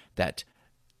shows that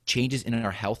changes in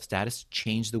our health status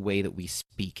change the way that we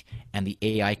speak, and the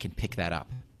AI can pick that up.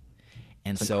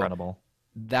 And That's so incredible.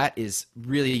 That is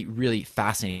really, really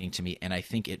fascinating to me, and I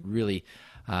think it really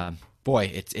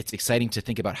it's exciting to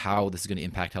think about how this is going to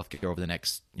impact healthcare over the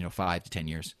next 5 to 10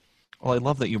 years. Well, I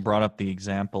love that you brought up the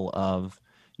example of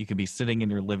you could be sitting in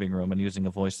your living room and using a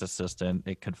voice assistant.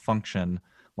 It could function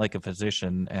like a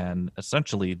physician and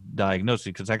essentially diagnose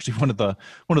you. Because actually, one of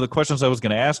the questions I was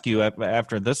going to ask you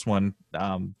after this one,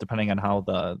 depending on how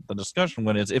the discussion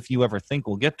went, is if you ever think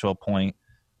we'll get to a point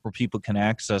where people can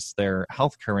access their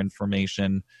healthcare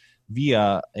information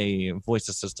via a voice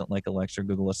assistant like Alexa or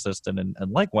Google Assistant,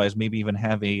 and likewise maybe even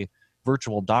have a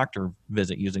virtual doctor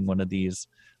visit using one of these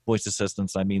voice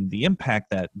assistants. I mean, the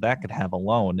impact that could have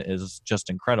alone is just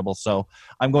incredible. So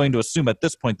I'm going to assume at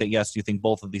this point that yes, you think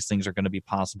both of these things are going to be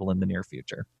possible in the near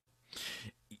future.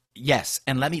 Yes,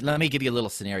 and let me give you a little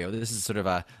scenario. This is sort of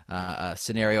a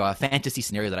scenario, a fantasy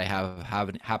scenario that I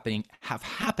have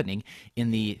happening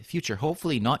in the future,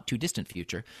 hopefully not too distant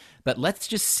future. But let's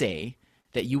just say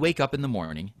that you wake up in the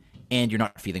morning and you're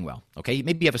not feeling well. Okay,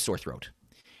 maybe you have a sore throat,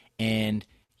 and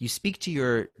you speak to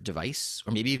your device,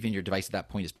 or maybe even your device at that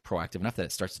point is proactive enough that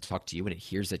it starts to talk to you and it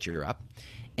hears that you're up.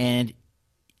 And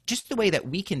just the way that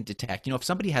we can detect, if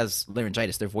somebody has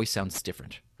laryngitis, their voice sounds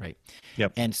different, right?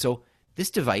 Yep. And so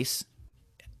this device,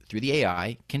 through the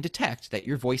AI, can detect that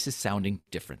your voice is sounding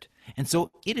different. And so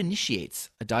it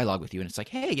initiates a dialogue with you, and it's like,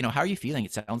 hey, how are you feeling?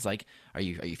 It sounds like, are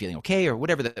you feeling okay? Or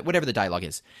whatever the dialogue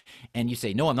is. And you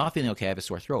say, no, I'm not feeling okay. I have a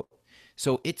sore throat.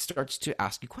 So it starts to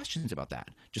ask you questions about that,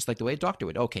 just like the way a doctor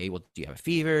would. Okay, well, do you have a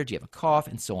fever? Do you have a cough?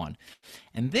 And so on.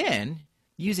 And then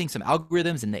using some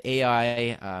algorithms in the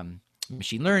AI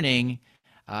machine learning,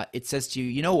 it says to you,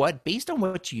 you know what? Based on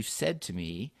what you've said to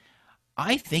me,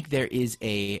 I think there is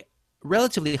a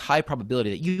relatively high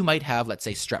probability that you might have, let's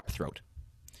say, strep throat.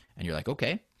 And you're like,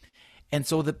 okay. And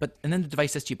so and then the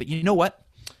device says to you, but you know what?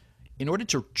 In order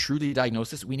to truly diagnose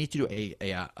this, we need to do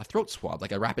a throat swab,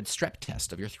 like a rapid strep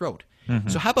test of your throat.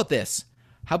 So how about this?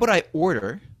 How about I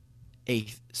order a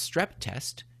strep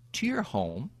test to your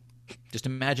home. Just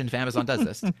imagine if Amazon does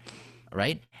this,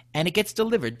 right? And it gets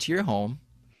delivered to your home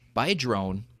by a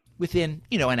drone within,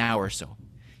 an hour or so.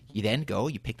 You then go,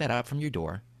 you pick that up from your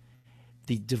door.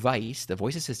 The device, the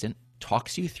voice assistant,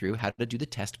 talks you through how to do the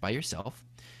test by yourself.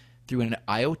 Through an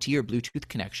IoT or Bluetooth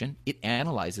connection, it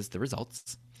analyzes the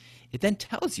results. It then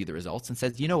tells you the results and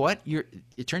says, you know what?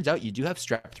 It turns out you do have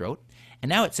strep throat. And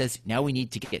now it says, now we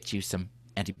need to get you some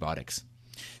antibiotics.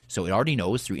 So it already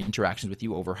knows through interactions with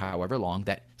you over however long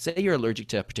that, say you're allergic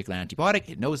to a particular antibiotic,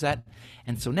 it knows that.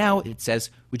 And so now it says,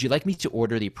 would you like me to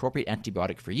order the appropriate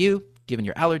antibiotic for you, given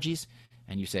your allergies?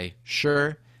 And you say,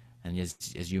 sure. And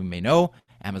as you may know,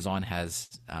 Amazon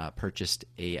has purchased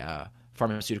a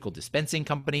pharmaceutical dispensing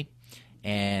company.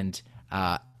 And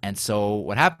so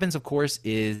what happens, of course,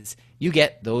 is you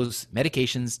get those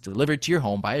medications delivered to your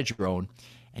home by a drone,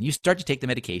 and you start to take the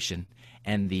medication,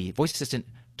 and the voice assistant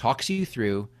talks you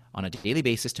through on a daily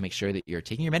basis to make sure that you're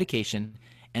taking your medication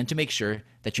and to make sure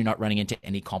that you're not running into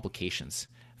any complications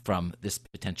from this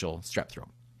potential strep throat.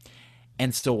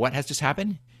 And so what has just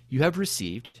happened? You have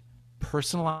received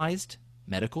personalized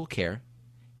medical care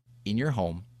in your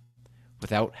home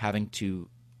without having to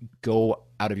go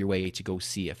out of your way to go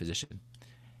see a physician.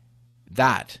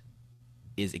 That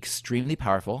is extremely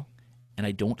powerful, and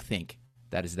I don't think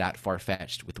that is that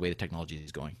far-fetched with the way the technology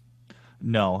is going.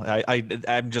 No,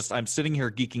 I'm sitting here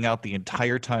geeking out the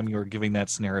entire time you were giving that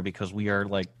scenario because we are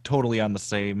like totally on the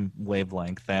same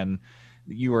wavelength. And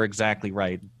you are exactly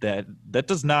right. That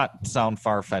does not sound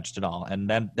far-fetched at all. And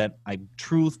that I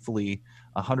truthfully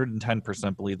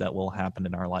 110% believe that will happen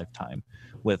in our lifetime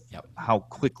with how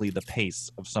quickly the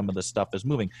pace of some of this stuff is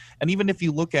moving. And even if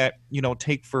you look at,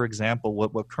 take for example,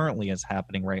 what currently is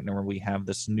happening right now, where we have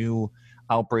this new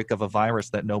outbreak of a virus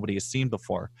that nobody has seen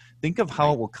before. Think of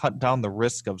how it will cut down the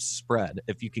risk of spread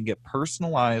if you can get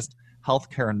personalized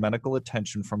healthcare and medical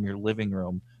attention from your living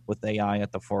room with AI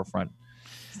at the forefront,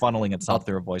 funneling itself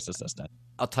through a voice assistant.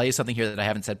 I'll tell you something here that I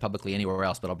haven't said publicly anywhere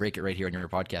else, but I'll break it right here in your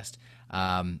podcast.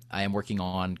 I am working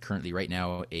on currently right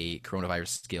now a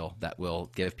coronavirus skill that will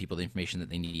give people the information that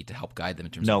they need to help guide them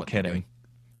in terms of what they're doing.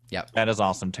 Yeah, that is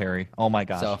awesome, Terry. Oh my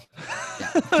gosh, so,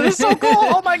 that is so cool.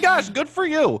 Oh my gosh, good for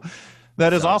you.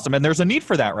 That is awesome, and there's a need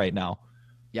for that right now.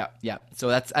 Yeah.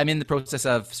 So I'm in the process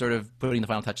of sort of putting the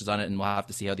final touches on it, and we'll have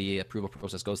to see how the approval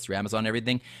process goes through Amazon and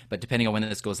everything. But depending on when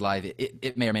this goes live,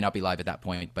 it may or may not be live at that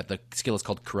point. But the skill is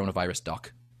called Coronavirus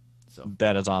Doc. So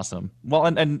that is awesome. Well,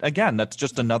 and again, that's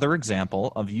just another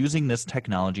example of using this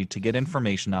technology to get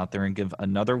information out there and give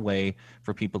another way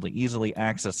for people to easily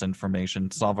access information,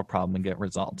 solve a problem, and get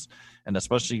results. And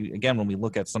especially, again, when we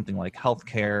look at something like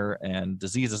healthcare and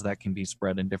diseases that can be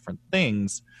spread in different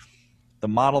things, the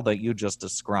model that you just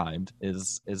described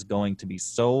is going to be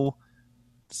so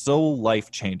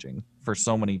life-changing for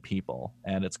so many people,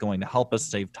 and it's going to help us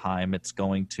save time. It's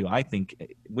going to, I think,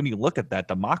 when you look at that,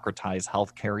 democratize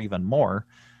healthcare even more.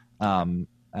 And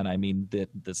I mean,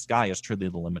 the sky is truly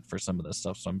the limit for some of this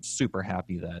stuff. So I'm super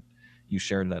happy that you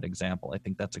shared that example. I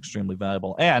think that's extremely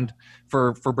valuable. And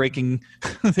for breaking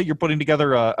that you're putting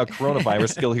together a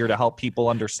coronavirus skill here to help people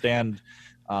understand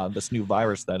this new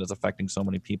virus that is affecting so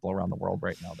many people around the world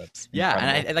right now. That's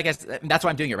incredible. And that's why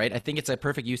I'm doing it, right? I think it's a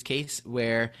perfect use case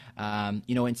where,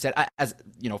 instead,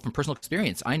 from personal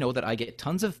experience, I know that I get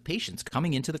tons of patients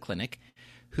coming into the clinic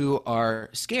who are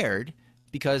scared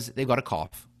because they've got a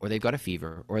cough or they've got a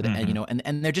fever or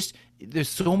and they're just, there's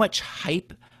so much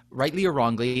hype, rightly or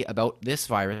wrongly, about this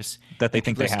virus that they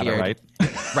think they have it, right?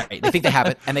 Right. They think they have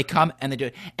it, and they come and they do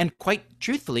it. And quite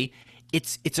truthfully,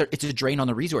 it's a drain on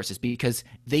the resources because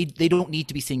they don't need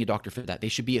to be seeing a doctor for that. They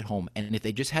should be at home. And if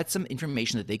they just had some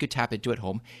information that they could tap into at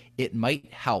home, it might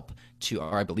help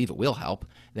or I believe it will help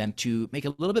them to make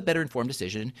a little bit better informed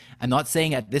decision. I'm not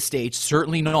saying at this stage,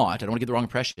 certainly not. I don't want to get the wrong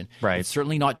impression. Right. It's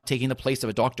certainly not taking the place of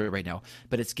a doctor right now,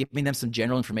 but it's giving them some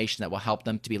general information that will help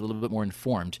them to be a little bit more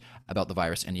informed about the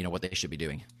virus and what they should be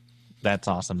doing. That's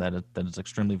awesome. That is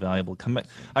extremely valuable.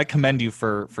 I commend you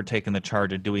for taking the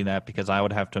charge of doing that, because I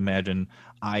would have to imagine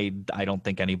I don't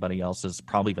think anybody else is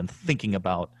probably even thinking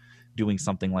about doing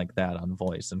something like that on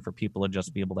voice. And for people to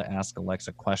just be able to ask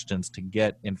Alexa questions to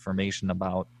get information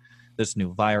about this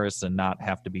new virus and not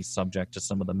have to be subject to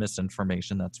some of the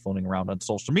misinformation that's floating around on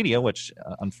social media, which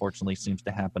unfortunately seems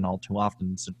to happen all too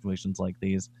often in situations like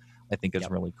these, I think is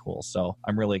really cool. So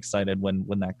I'm really excited when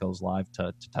that goes live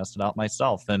to test it out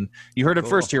myself. And you heard it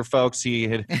first here, folks.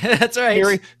 That's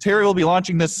right. Terry will be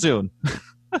launching this soon.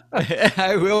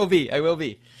 I will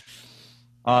be.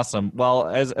 Awesome. Well,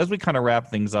 as we kind of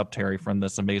wrap things up, Terry, from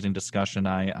this amazing discussion,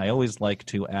 I always like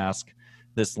to ask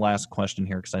this last question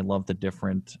here because I love the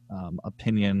different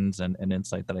opinions and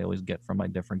insight that I always get from my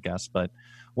different guests. But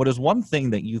what is one thing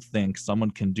that you think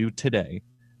someone can do today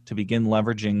to begin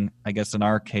leveraging, I guess in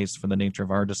our case, for the nature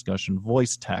of our discussion,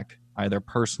 voice tech, either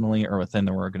personally or within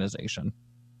their organization?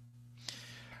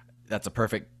 That's a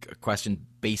perfect question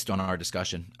based on our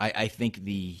discussion. I think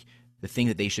the thing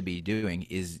that they should be doing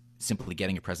is simply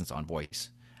getting a presence on voice,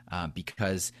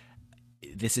 because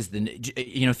this is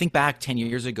think back 10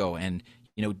 years ago and,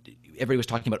 everybody was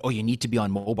talking about, oh, you need to be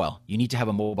on mobile. You need to have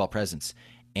a mobile presence.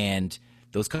 And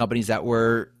those companies that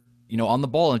were, on the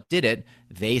ball and did it,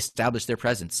 they established their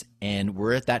presence. And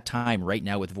we're at that time right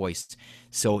now with voice.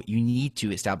 So you need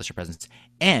to establish a presence.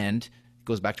 And it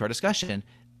goes back to our discussion.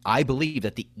 I believe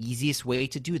that the easiest way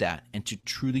to do that and to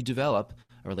truly develop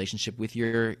a relationship with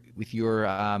your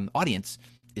audience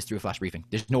is through a flash briefing.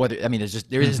 There's no other. I mean,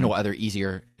 there is no other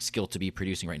easier skill to be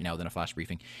producing right now than a flash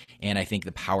briefing, and I think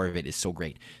the power of it is so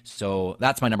great. So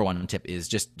that's my number one tip: is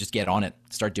just get on it,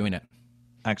 start doing it.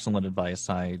 Excellent advice.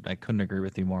 I couldn't agree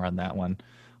with you more on that one.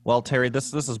 Well, Terry,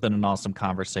 this has been an awesome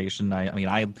conversation.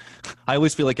 I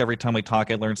always feel like every time we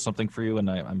talk, I learn something for you, and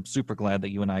I'm super glad that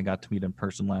you and I got to meet in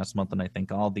person last month. And I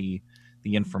think all the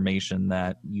information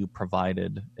that you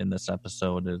provided in this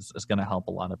episode is going to help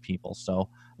a lot of people. So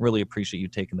really appreciate you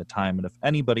taking the time. And if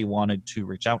anybody wanted to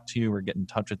reach out to you or get in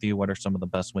touch with you, what are some of the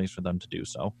best ways for them to do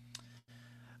so?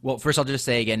 Well, first I'll just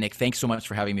say again, Nick, thanks so much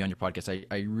for having me on your podcast.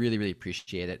 I really, really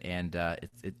appreciate it. And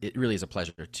it really is a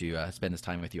pleasure to spend this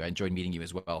time with you. I enjoyed meeting you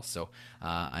as well. So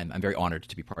I'm very honored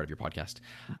to be part of your podcast.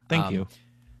 Thank you.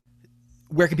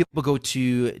 Where can people go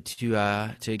to get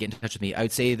in touch with me? I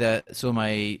would say that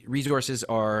my resources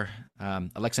are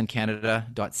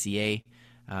alexancanada.ca,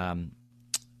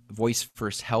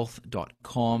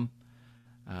 voicefirst.health.com,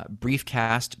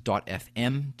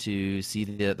 briefcast.fm to see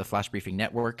the Flash Briefing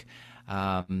Network.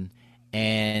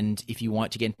 And if you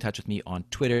want to get in touch with me on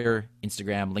Twitter,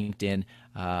 Instagram, LinkedIn,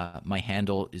 my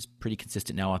handle is pretty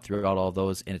consistent now throughout all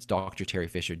those, and it's Dr. Terry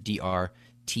Fisher, DrTerifisher.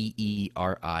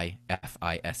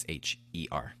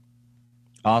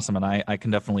 Awesome, and I can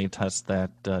definitely attest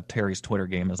that Terry's Twitter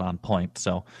game is on point.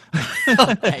 So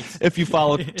if you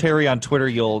follow Terry on Twitter,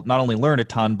 you'll not only learn a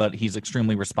ton, but he's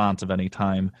extremely responsive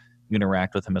anytime you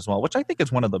interact with him as well, which I think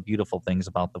is one of the beautiful things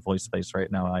about the voice space right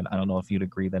now. I don't know if you'd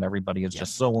agree that everybody is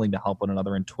just so willing to help one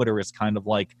another, and Twitter is kind of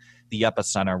like the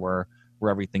epicenter where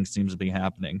everything seems to be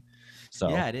happening. So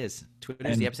yeah, it is. Twitter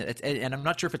is the epicenter, and I'm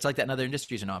not sure if it's like that in other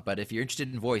industries or not. But if you're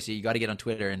interested in voice, you got to get on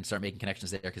Twitter and start making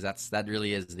connections there, because that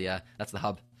really is that's the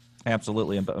hub.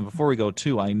 Absolutely. And before we go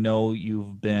too, I know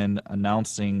you've been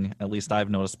announcing, at least I've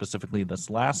noticed specifically this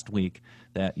last week,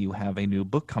 that you have a new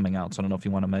book coming out. So I don't know if you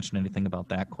want to mention anything about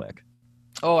that quick.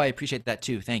 Oh, I appreciate that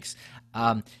too. Thanks.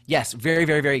 Yes, very,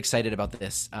 very, very excited about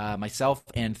this. Myself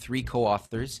and 3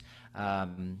 co-authors,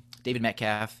 David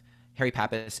Metcalf, Harry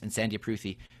Pappas, and Sandhya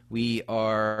Pruthi. We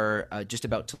are just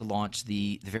about to launch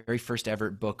the very first ever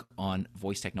book on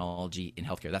voice technology in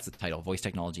healthcare. That's the title, Voice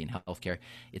Technology in Healthcare.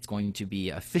 It's going to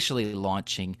be officially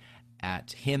launching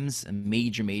at HIMSS, a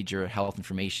major health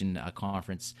information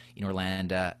conference in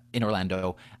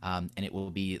Orlando, and it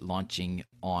will be launching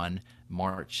on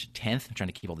March 10th. I'm trying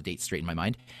to keep all the dates straight in my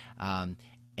mind.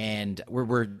 And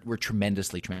we're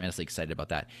tremendously excited about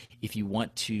that. If you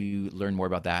want to learn more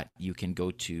about that, you can go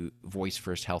to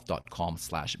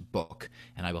voicefirst.health.com/book,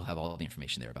 and I will have all the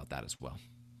information there about that as well.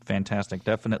 Fantastic.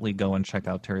 Definitely go and check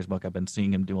out Terry's book. I've been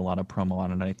seeing him do a lot of promo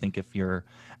on it. And I think if you're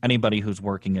anybody who's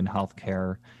working in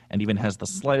healthcare and even has the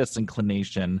slightest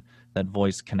inclination that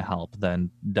voice can help, then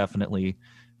definitely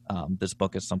this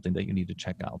book is something that you need to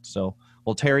check out. So,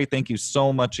 well, Terry, thank you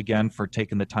so much again for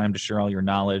taking the time to share all your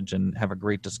knowledge and have a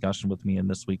great discussion with me in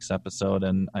this week's episode.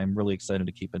 And I'm really excited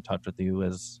to keep in touch with you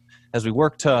as we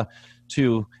work to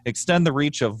extend the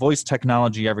reach of voice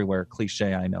technology everywhere.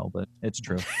 Cliche, I know, but it's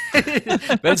true.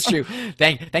 That's true.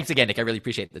 Thanks again, Nick. I really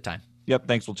appreciate the time. Yep.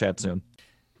 Thanks. We'll chat soon.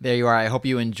 There you are. I hope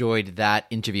you enjoyed that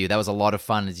interview. That was a lot of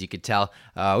fun, as you could tell.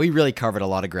 We really covered a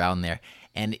lot of ground there.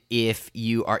 And if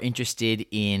you are interested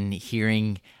in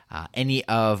hearing any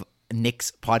of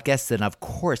Nick's podcasts, then of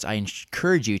course I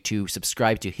encourage you to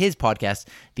subscribe to his podcast,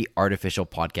 The Artificial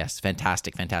Podcast.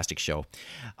 Fantastic show.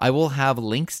 I will have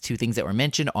links to things that were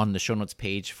mentioned on the show notes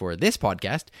page for this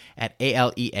podcast at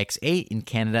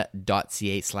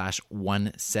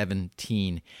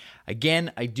alexaincanada.ca/117.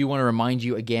 Again, I do want to remind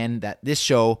you again that this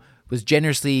show was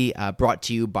generously brought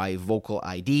to you by Vocal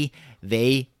ID.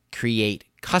 They create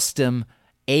custom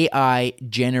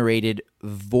AI-generated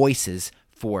voices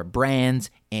for brands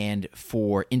and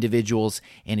for individuals.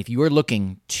 And if you are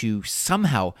looking to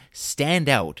somehow stand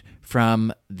out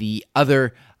from the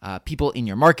other people in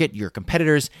your market, your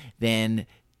competitors, then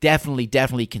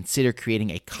definitely consider creating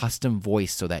a custom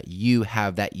voice so that you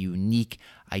have that unique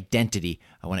identity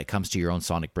when it comes to your own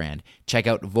sonic brand. Check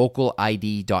out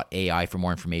vocalid.ai for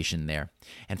more information there.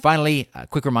 And finally, a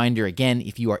quick reminder again,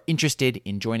 if you are interested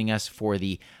in joining us for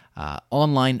the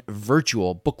online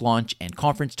virtual book launch and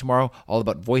conference tomorrow, all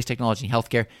about voice technology and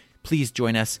healthcare, please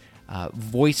join us,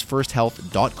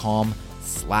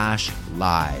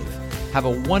 voicefirsthealth.com/live. Have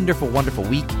a wonderful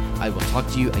week. I will talk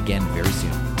to you again very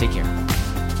soon. Take care.